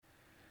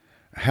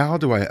How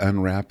do I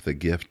unwrap the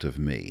gift of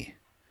me?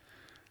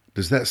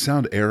 Does that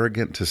sound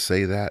arrogant to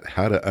say that?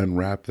 How to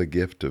unwrap the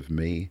gift of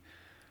me?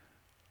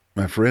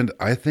 My friend,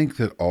 I think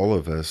that all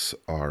of us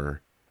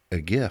are a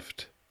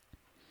gift.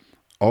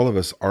 All of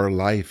us, our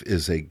life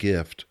is a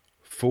gift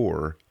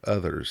for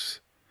others.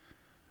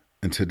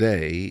 And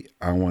today,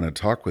 I want to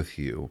talk with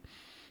you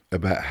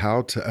about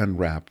how to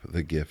unwrap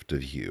the gift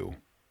of you.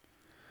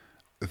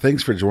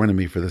 Thanks for joining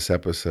me for this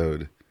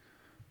episode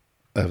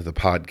of the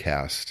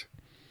podcast.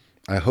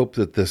 I hope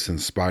that this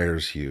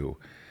inspires you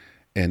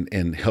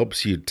and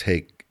helps you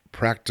take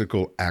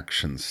practical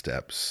action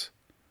steps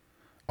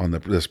on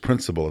this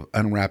principle of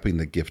unwrapping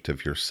the gift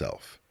of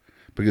yourself.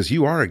 Because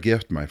you are a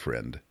gift, my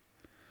friend.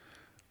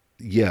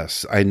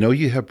 Yes, I know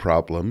you have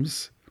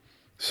problems.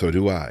 So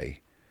do I.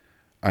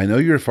 I know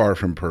you're far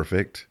from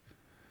perfect.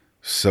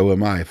 So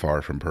am I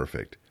far from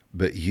perfect.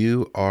 But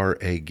you are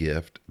a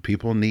gift.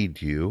 People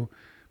need you.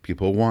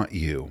 People want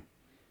you.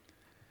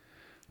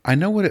 I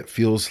know what it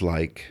feels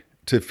like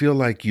to feel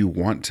like you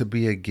want to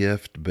be a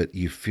gift, but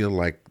you feel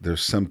like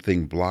there's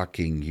something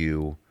blocking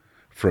you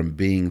from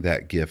being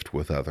that gift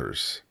with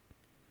others.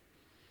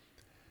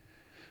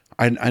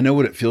 I know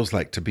what it feels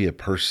like to be a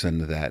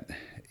person that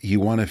you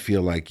want to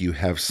feel like you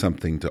have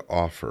something to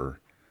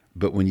offer,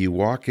 but when you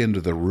walk into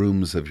the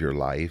rooms of your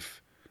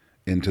life,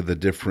 into the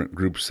different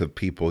groups of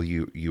people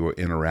you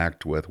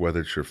interact with, whether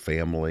it's your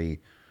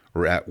family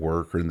or at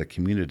work or in the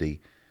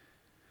community,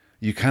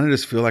 you kind of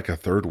just feel like a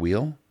third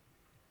wheel.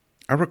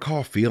 I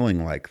recall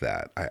feeling like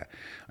that.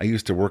 I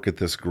used to work at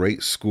this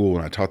great school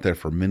and I taught there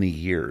for many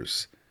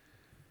years.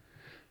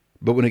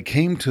 But when it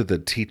came to the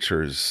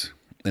teachers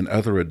and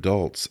other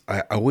adults,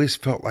 I always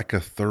felt like a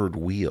third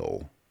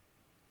wheel.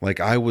 Like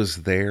I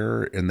was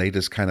there and they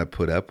just kind of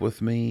put up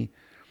with me,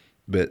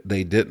 but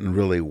they didn't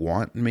really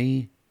want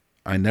me.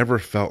 I never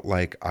felt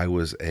like I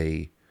was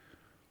a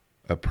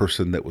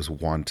person that was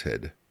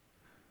wanted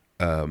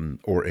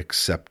or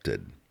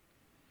accepted.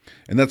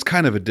 And that's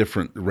kind of a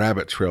different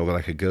rabbit trail that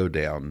I could go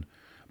down.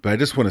 But I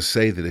just want to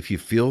say that if you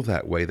feel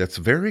that way, that's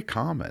very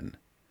common.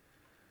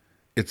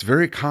 It's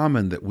very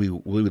common that we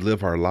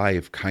live our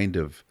life kind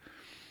of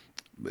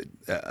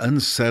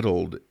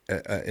unsettled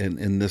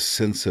in this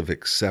sense of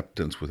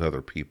acceptance with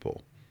other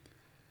people.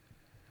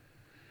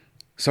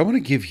 So I want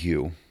to give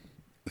you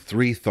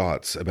 3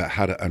 thoughts about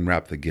how to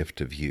unwrap the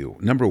gift of you.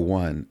 Number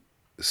 1,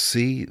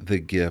 see the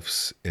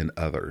gifts in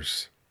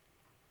others.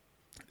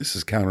 This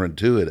is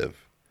counterintuitive.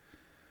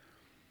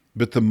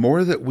 But the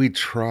more that we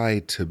try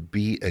to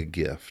be a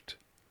gift,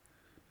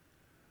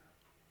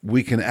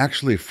 we can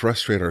actually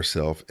frustrate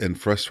ourselves and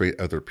frustrate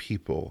other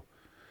people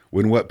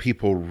when what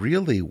people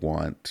really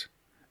want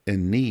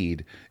and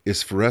need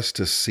is for us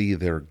to see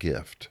their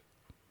gift.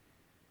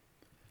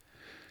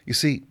 You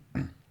see,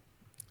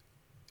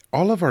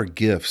 all of our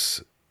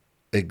gifts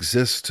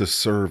exist to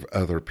serve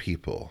other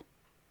people.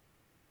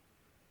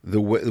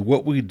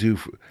 What we do,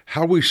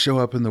 how we show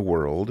up in the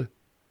world,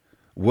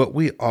 what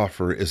we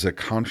offer is a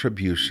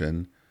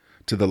contribution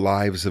to the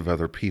lives of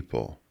other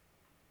people.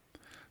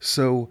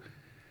 So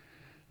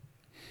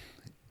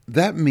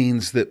that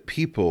means that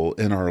people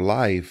in our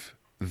life,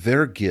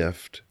 their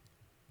gift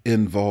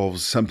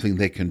involves something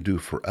they can do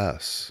for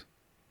us.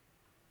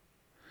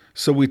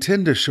 So we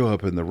tend to show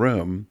up in the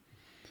room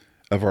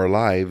of our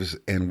lives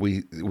and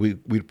we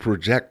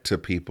project to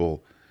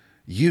people,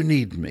 you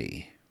need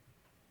me.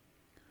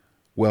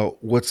 Well,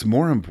 what's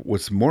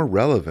more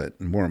relevant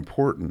and more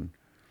important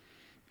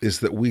is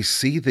that we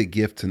see the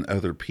gift in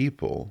other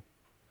people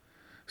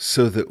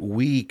so that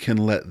we can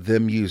let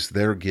them use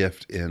their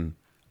gift in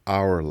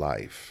our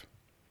life.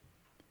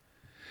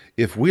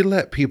 If we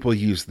let people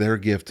use their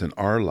gift in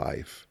our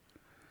life,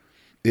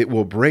 it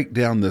will break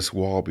down this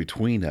wall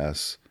between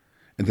us,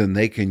 and then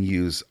they can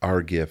use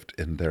our gift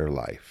in their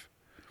life.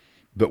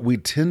 But we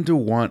tend to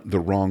want the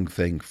wrong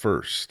thing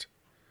first.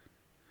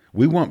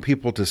 We want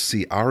people to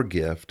see our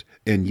gift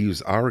and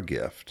use our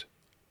gift.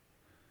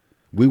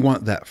 We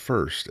want that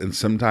first, and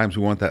sometimes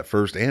we want that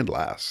first and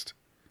last.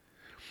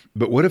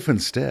 But what if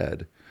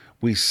instead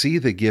we see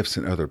the gifts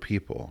in other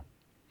people?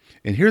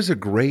 And here's a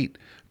great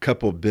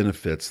couple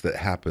benefits that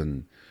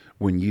happen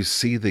when you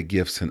see the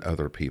gifts in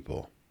other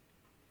people.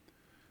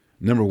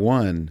 Number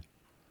 1,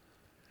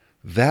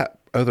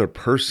 that other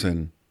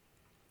person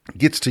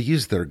gets to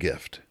use their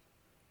gift.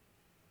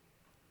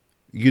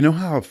 You know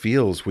how it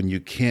feels when you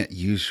can't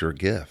use your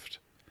gift.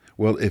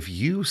 Well, if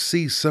you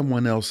see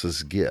someone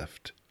else's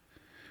gift,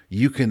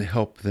 you can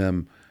help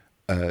them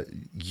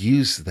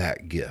use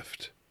that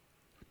gift.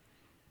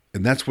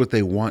 And that's what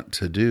they want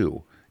to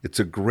do. It's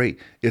a great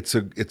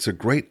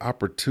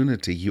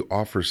opportunity you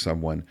offer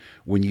someone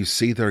when you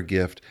see their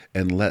gift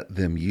and let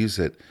them use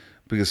it.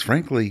 Because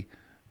frankly,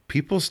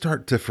 people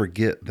start to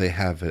forget they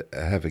have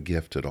a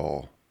gift at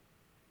all.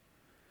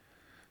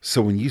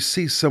 So when you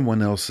see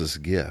someone else's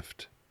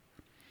gift,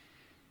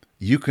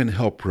 you can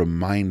help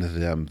remind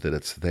them that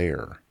it's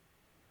there.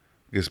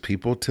 Because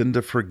people tend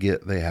to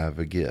forget they have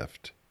a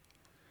gift.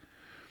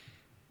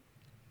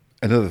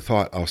 Another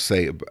thought I'll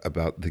say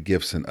about the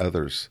gifts in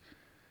others.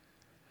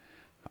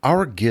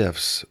 Our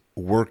gifts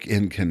work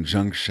in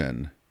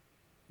conjunction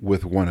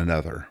with one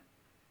another.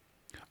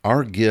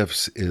 Our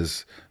gifts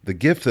is, the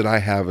gift that I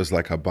have is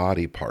like a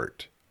body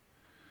part.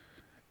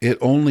 It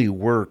only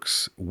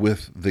works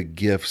with the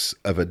gifts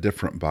of a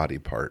different body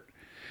part.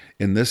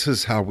 And this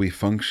is how we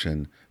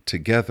function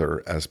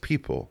together as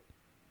people.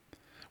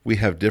 We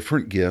have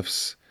different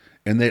gifts,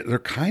 and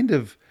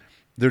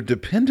they're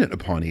dependent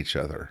upon each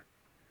other.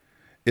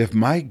 If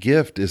my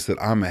gift is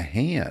that I'm a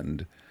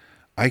hand,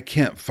 I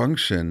can't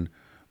function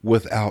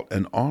without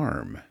an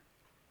arm.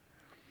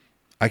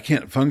 I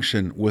can't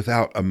function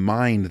without a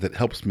mind that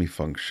helps me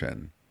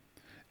function.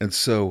 And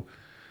so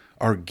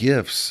our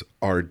gifts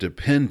are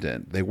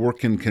dependent. They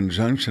work in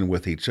conjunction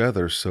with each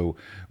other. So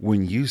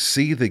when you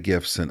see the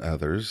gifts in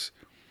others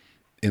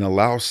and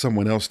allow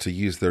someone else to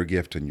use their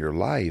gift in your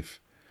life,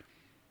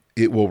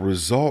 it will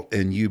result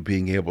in you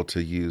being able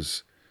to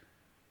use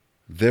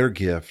their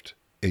gift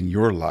in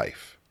your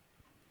life.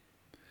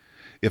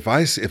 If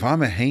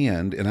I'm a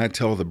hand and I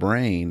tell the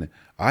brain,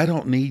 I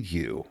don't need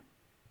you,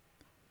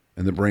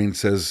 and the brain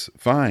says,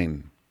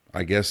 fine,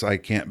 I guess I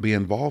can't be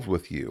involved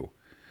with you.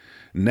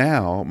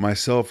 Now,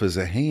 myself as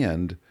a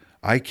hand,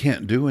 I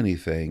can't do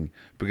anything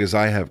because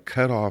I have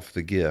cut off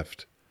the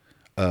gift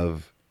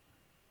of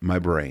my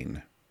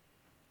brain.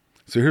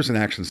 So here's an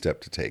action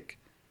step to take.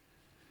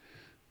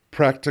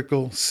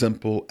 Practical,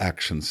 simple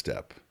action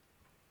step.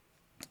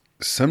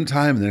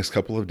 Sometime in the next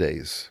couple of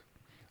days,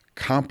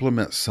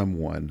 compliment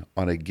someone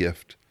on a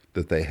gift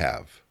that they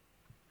have.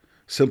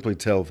 Simply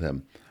tell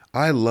them,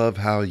 I love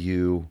how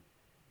you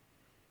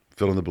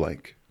fill in the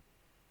blank.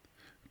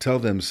 Tell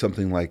them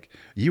something like,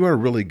 you are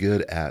really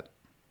good at.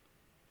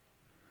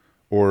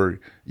 Or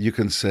you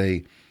can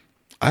say,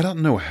 I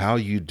don't know how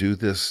you do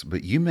this,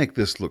 but you make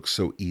this look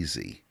so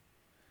easy.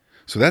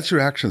 So that's your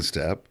action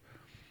step,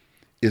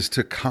 is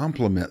to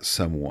compliment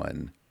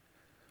someone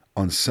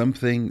on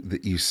something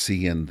that you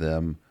see in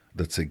them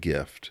that's a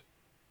gift.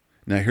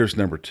 Now here's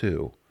number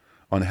 2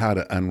 on how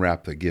to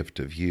unwrap the gift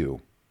of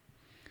you.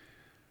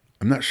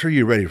 I'm not sure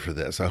you're ready for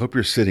this. I hope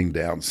you're sitting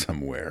down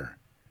somewhere.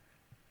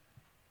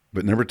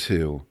 But number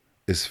 2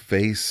 is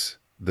face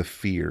the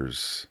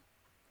fears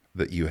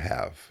that you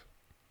have.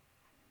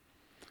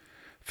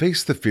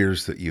 Face the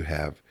fears that you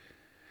have.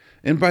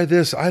 And by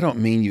this, I don't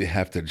mean you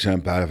have to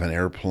jump out of an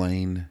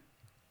airplane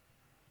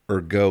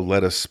or go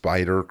let a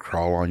spider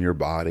crawl on your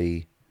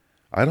body.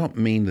 I don't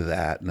mean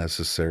that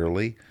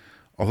necessarily,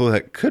 although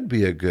that could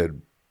be a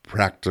good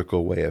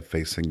practical way of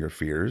facing your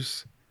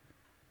fears.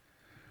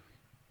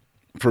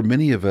 For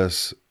many of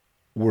us,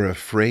 we're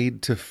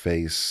afraid to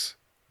face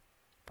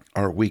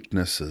our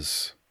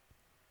weaknesses.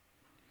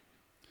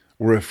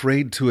 We're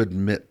afraid to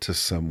admit to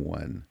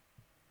someone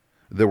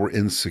that we're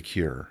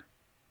insecure.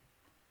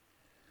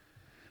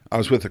 I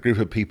was with a group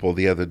of people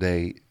the other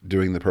day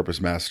doing the Purpose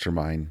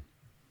Mastermind,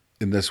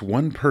 and this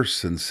one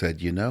person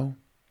said,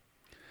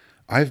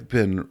 I've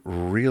been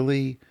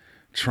really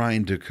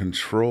trying to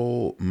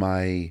control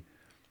my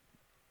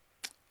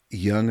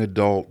young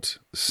adult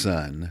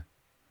son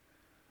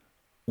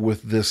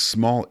with this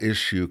small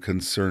issue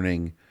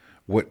concerning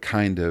what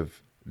kind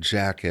of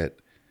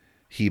jacket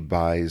he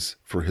buys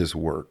for his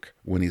work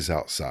when he's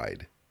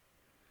outside.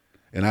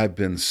 And I've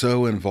been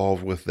so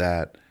involved with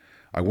that.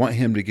 I want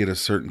him to get a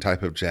certain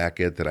type of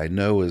jacket that I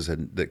know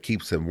that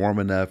keeps him warm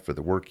enough for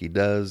the work he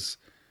does.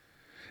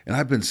 And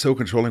I've been so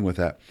controlling with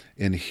that.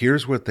 And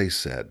here's what they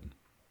said.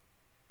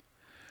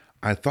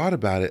 I thought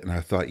about it and I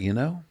thought,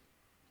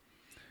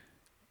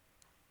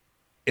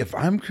 if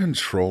I'm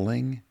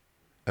controlling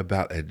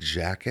about a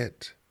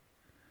jacket,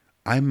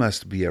 I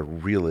must be a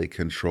really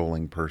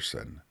controlling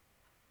person.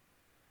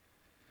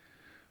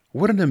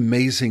 What an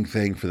amazing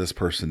thing for this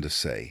person to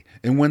say.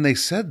 And when they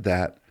said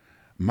that,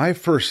 my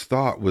first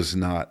thought was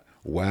not,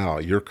 wow,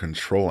 you're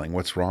controlling.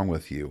 What's wrong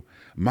with you?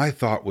 My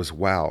thought was,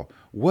 wow,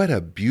 what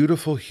a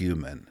beautiful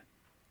human.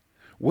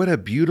 What a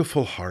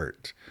beautiful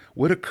heart.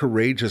 What a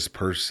courageous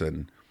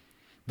person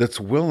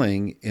that's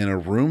willing in a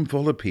room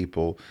full of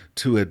people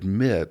to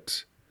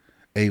admit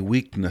a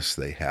weakness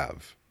they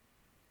have.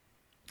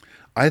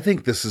 I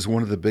think this is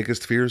one of the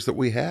biggest fears that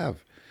we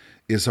have,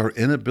 is our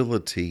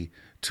inability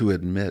to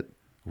admit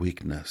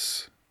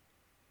weakness.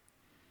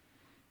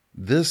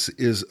 This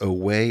is a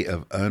way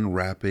of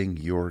unwrapping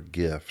your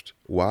gift.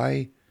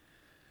 Why?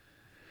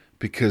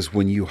 Because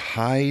when you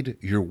hide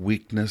your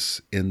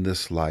weakness in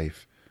this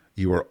life,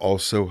 you are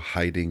also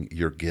hiding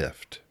your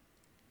gift.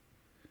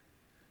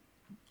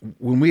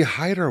 When we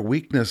hide our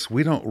weakness,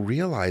 we don't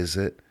realize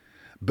it,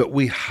 but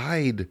we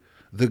hide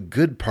the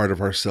good part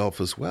of ourselves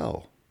as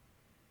well.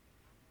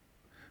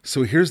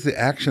 So here's the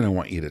action I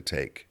want you to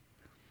take.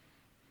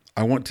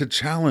 I want to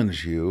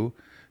challenge you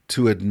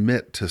to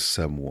admit to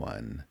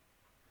someone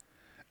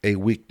a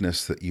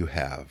weakness that you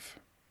have,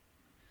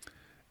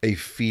 a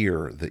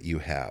fear that you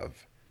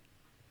have.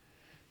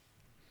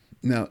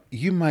 Now,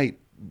 you might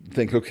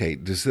think, okay,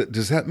 does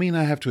that mean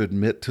I have to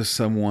admit to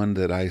someone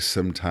that I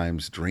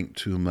sometimes drink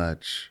too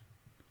much?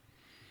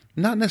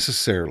 Not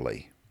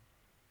necessarily.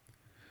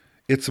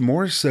 It's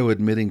more so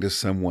admitting to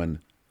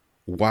someone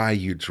why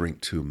you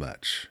drink too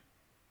much.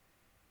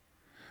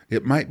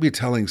 It might be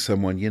telling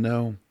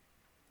someone,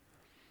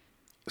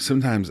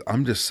 sometimes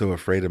I'm just so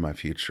afraid of my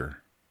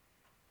future.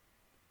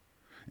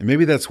 And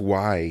maybe that's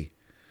why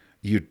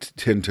you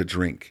tend to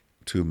drink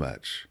too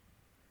much.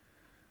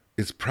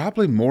 It's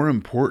probably more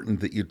important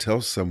that you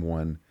tell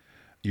someone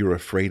you're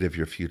afraid of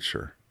your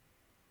future.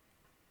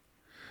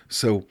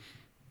 So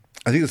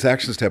I think this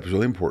action step is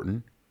really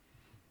important.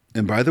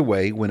 And by the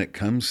way, when it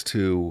comes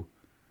to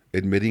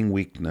admitting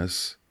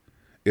weakness,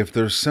 if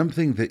there's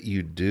something that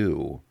you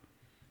do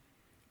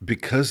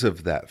because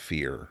of that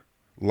fear,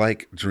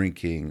 like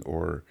drinking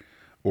or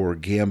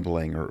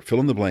gambling or fill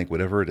in the blank,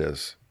 whatever it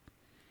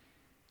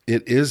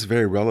is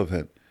very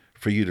relevant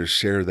for you to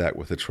share that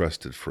with a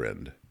trusted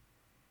friend.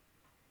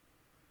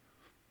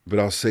 But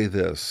I'll say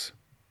this.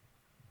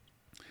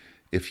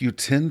 If you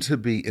tend to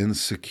be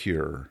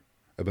insecure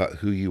about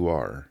who you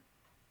are,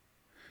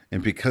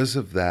 and because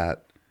of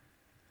that,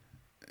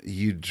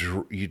 you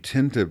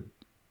tend to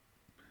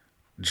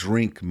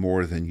drink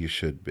more than you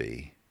should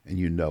be, and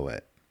you know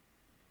it,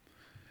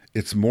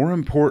 it's more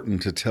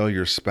important to tell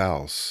your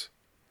spouse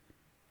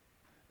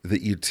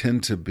that you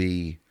tend to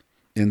be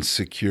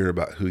insecure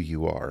about who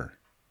you are.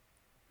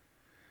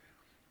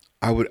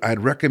 I'd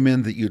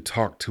recommend that you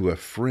talk to a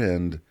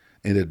friend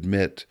and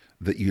admit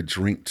that you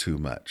drink too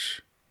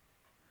much.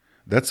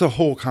 That's a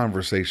whole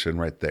conversation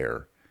right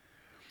there.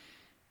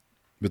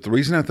 But the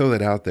reason I throw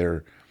that out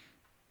there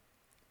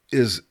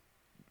is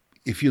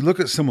if you look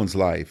at someone's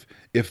life,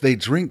 if they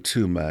drink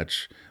too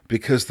much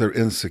because they're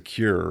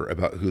insecure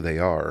about who they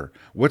are,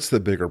 what's the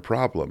bigger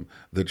problem?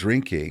 The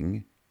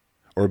drinking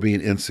or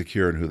being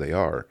insecure in who they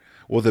are?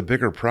 Well, the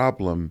bigger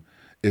problem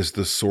is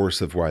the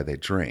source of why they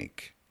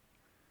drink.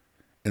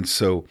 And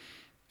so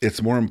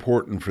it's more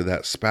important for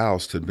that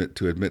spouse to admit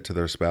to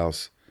their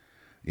spouse,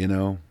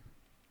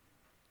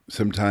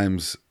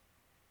 sometimes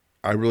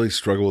I really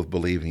struggle with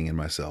believing in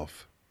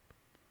myself.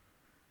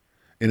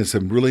 And it's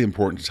really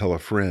important to tell a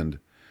friend,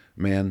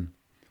 man,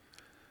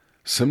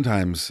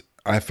 sometimes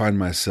I find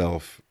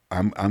myself,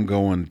 I'm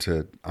going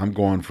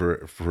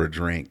for a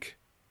drink.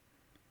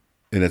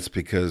 And it's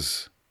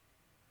because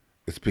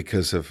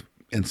of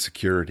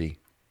insecurity,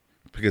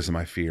 because of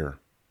my fear.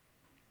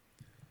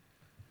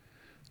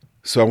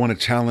 So I want to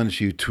challenge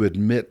you to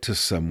admit to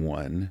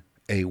someone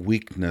a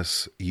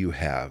weakness you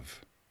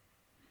have.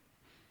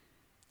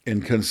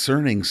 And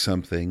concerning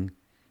something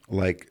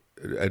like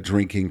a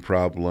drinking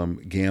problem,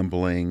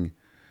 gambling,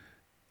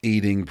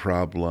 eating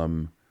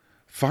problem,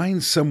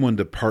 find someone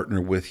to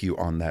partner with you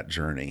on that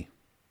journey.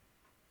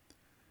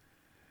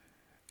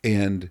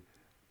 But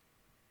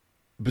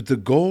the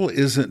goal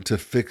isn't to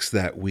fix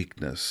that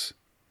weakness.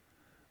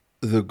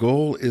 The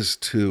goal is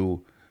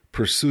to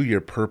pursue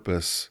your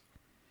purpose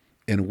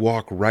and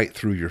walk right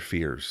through your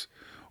fears.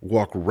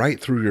 Walk right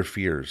through your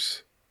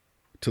fears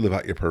to live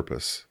out your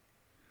purpose.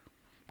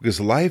 Because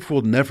life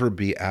will never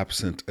be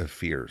absent of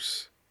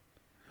fears.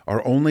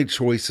 Our only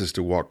choice is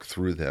to walk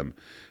through them.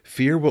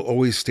 Fear will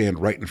always stand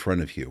right in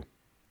front of you.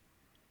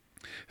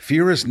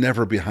 Fear is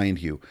never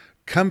behind you.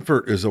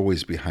 Comfort is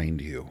always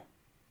behind you.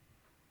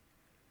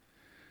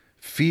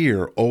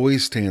 Fear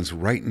always stands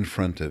right in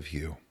front of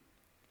you,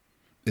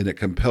 and it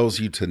compels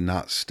you to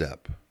not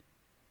step.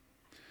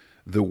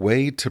 The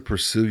way to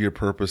pursue your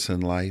purpose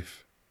in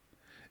life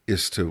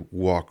is to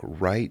walk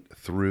right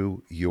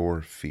through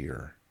your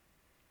fear.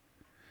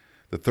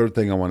 The third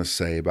thing I want to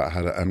say about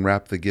how to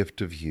unwrap the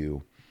gift of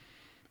you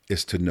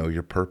is to know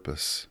your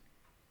purpose.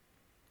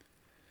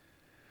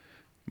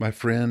 My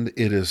friend,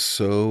 it is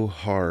so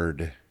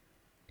hard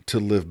to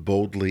live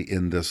boldly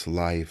in this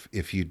life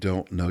if you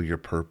don't know your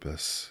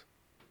purpose.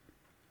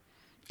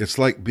 It's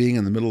like being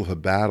in the middle of a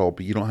battle,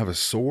 but you don't have a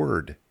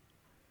sword.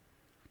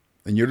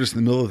 And you're just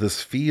in the middle of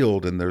this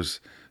field and there's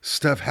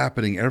stuff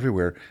happening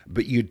everywhere,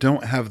 but you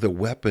don't have the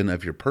weapon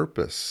of your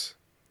purpose.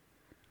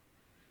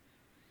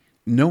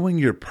 Knowing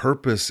your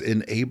purpose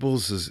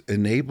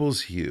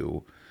enables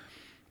you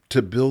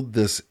to build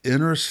this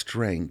inner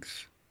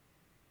strength,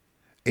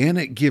 and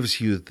it gives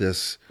you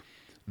this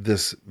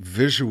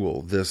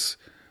visual, this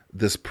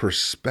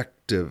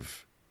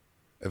perspective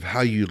of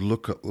how you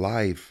look at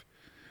life,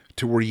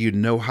 to where you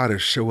know how to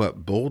show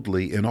up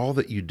boldly in all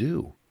that you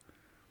do.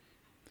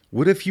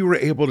 What if you were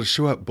able to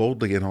show up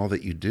boldly in all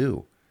that you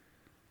do?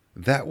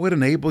 That would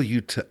enable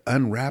you to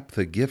unwrap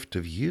the gift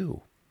of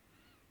you.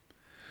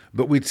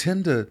 But we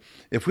tend to,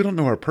 if we don't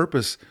know our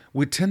purpose,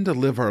 we tend to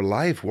live our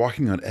life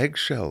walking on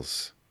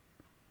eggshells.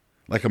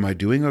 Like, am I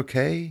doing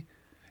okay?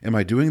 Am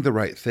I doing the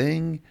right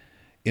thing?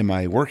 Am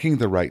I working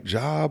the right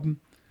job?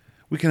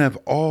 We can have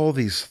all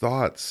these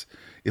thoughts.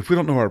 If we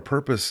don't know our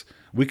purpose,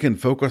 we can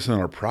focus on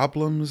our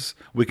problems.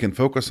 We can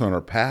focus on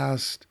our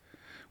past.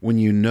 When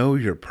you know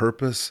your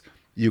purpose,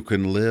 you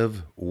can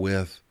live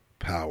with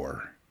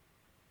power.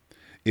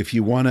 If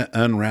you want to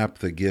unwrap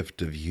the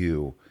gift of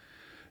you,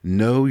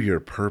 know your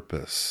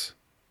purpose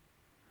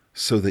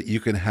so that you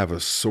can have a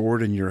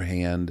sword in your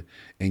hand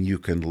and you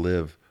can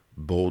live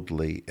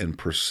boldly and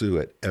pursue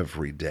it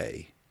every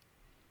day.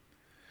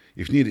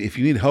 If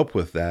you need help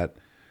with that,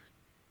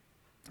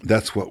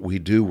 That's what we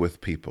do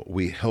with people.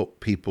 We help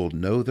people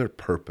know their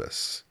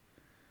purpose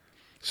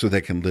so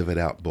they can live it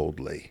out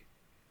boldly.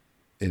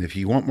 And if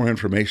you want more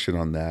information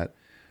on that,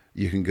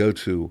 you can go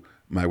to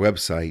my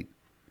website,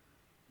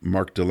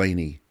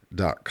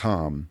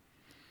 markdelaney.com.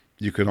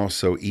 You can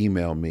also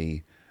email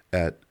me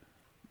at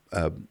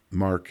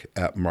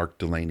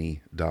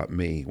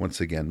mark@markdelaney.me.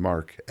 Once again,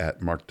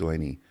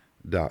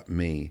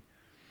 mark@markdelaney.me.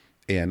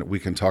 And we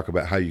can talk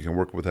about how you can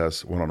work with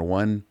us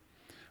one-on-one.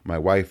 My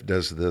wife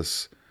does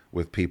this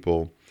with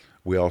people.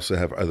 We also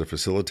have other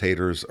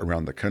facilitators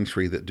around the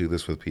country that do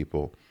this with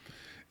people.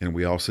 And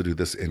we also do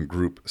this in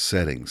group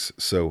settings.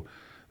 So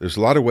there's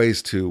a lot of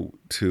ways to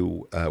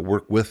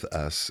work with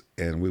us,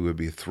 and we would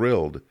be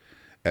thrilled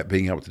at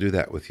being able to do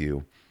that with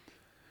you.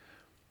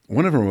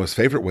 One of our most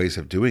favorite ways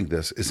of doing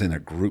this is in a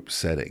group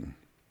setting.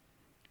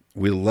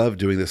 We love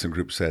doing this in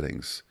group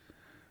settings.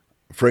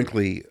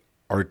 Frankly,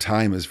 our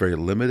time is very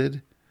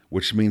limited,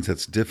 which means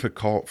it's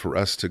difficult for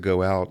us to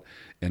go out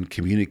and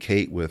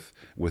communicate with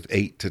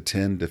 8 to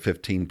 10 to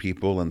 15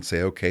 people and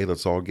say, okay,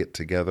 let's all get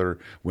together.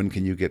 When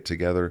can you get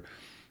together?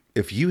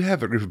 If you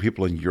have a group of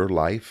people in your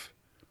life,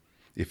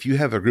 if you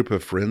have a group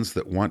of friends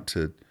that want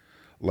to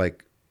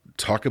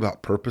talk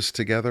about purpose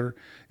together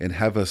and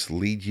have us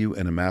lead you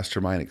in a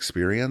mastermind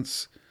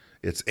experience,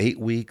 it's 8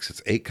 weeks,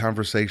 it's 8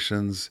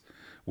 conversations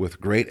with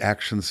great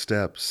action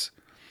steps.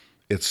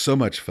 It's so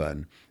much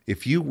fun.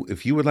 If you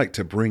would like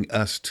to bring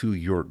us to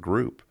your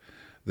group,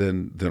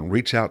 then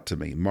reach out to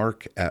me,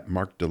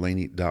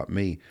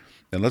 mark@markdelaney.me,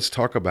 and let's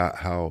talk about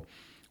how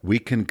we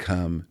can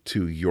come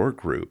to your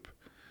group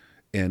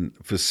and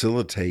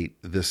facilitate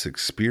this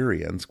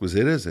experience, because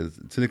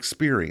it's an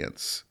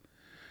experience.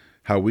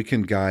 How we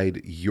can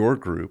guide your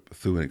group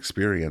through an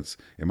experience.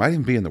 It might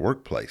even be in the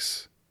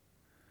workplace.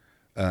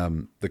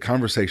 The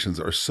conversations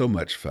are so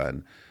much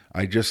fun.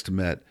 I just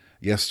met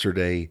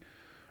yesterday,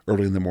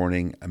 early in the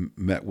morning, I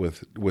met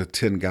with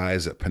 10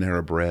 guys at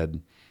Panera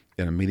Bread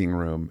in a meeting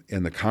room,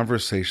 and the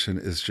conversation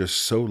is just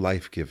so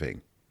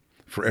life-giving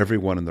for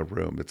everyone in the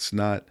room. It's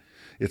not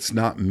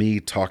me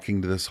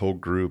talking to this whole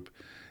group.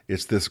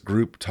 It's this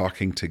group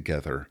talking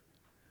together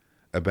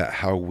about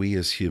how we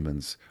as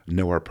humans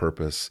know our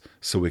purpose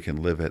so we can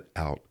live it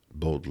out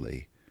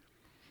boldly.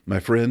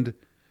 My friend,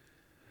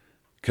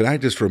 can I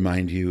just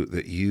remind you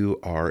that you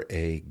are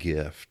a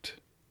gift?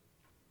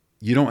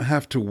 You don't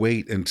have to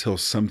wait until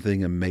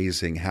something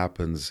amazing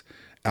happens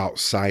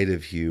outside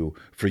of you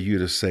for you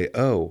to say,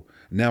 oh,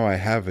 now I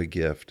have a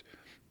gift.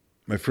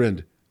 My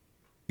friend,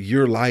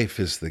 your life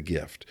is the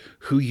gift.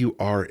 Who you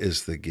are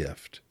is the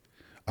gift.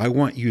 I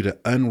want you to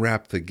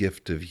unwrap the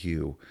gift of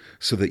you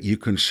so that you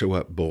can show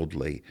up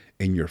boldly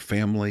in your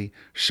family,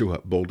 show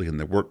up boldly in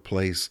the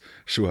workplace,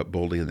 show up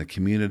boldly in the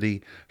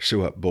community,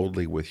 show up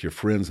boldly with your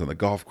friends on the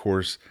golf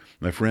course.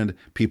 My friend,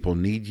 people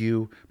need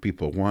you.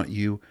 People want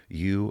you.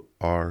 You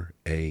are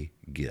a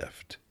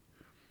gift.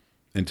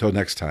 Until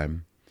next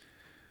time,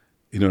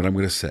 you know what I'm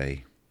going to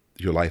say?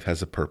 Your life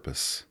has a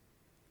purpose.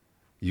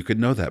 You can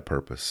know that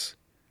purpose,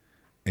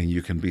 and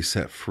you can be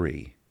set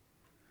free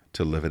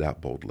to live it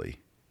out boldly.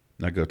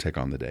 Now go take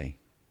on the day.